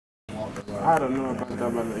I don't know about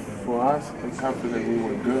that, but like for us, like I feel like we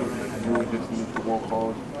were good. We just need to work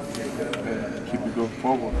hard and keep it going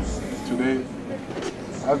forward. Today,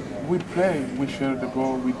 we play, we share the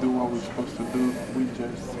ball, we do what we're supposed to do. We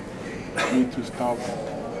just need to stop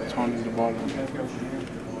turning the ball over.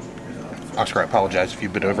 Oscar, I apologize if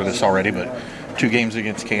you've been over this already, but 2 games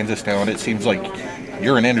against Kansas now, and it seems like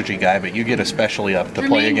you're an energy guy, but you get especially up to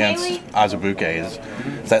play against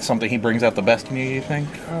Tshiebwe. Is that something he brings out the best in you think?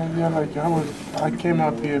 Yeah, like I came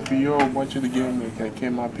up here for you watching the game. Like I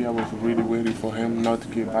came up here, I was really waiting for him not to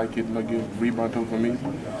get back it, not get rebound over me.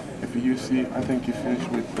 If you see, I think he finished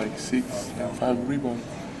with like 6 and 5 rebounds.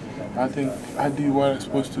 I think I did what I was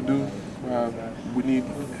supposed to do. We need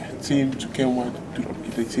a team to come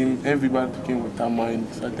with the team, everybody to come with that mind.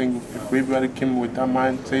 I think if everybody came with that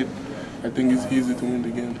mindset, I think it's easy to win the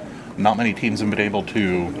game. Not many teams have been able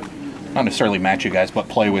to, not necessarily match you guys, but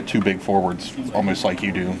play with 2 big forwards, almost like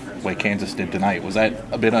you do, like Kansas did tonight. Was that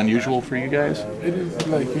a bit unusual for you guys? It is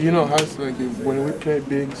like, you know, us, like when we play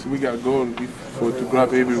bigs, we got goal to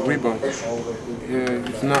grab every rebound.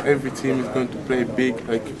 It's not every team is going to play big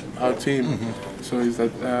like our team. Mm-hmm. So it's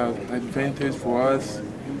an advantage for us.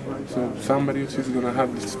 So somebody else is gonna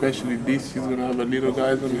have, especially this, he's gonna have a little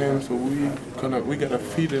guys on him. So we gotta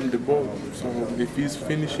feed him the ball. So if he's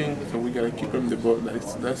finishing, so we gotta keep him the ball.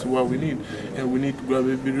 That's what we need, and we need to grab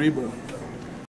every rebound.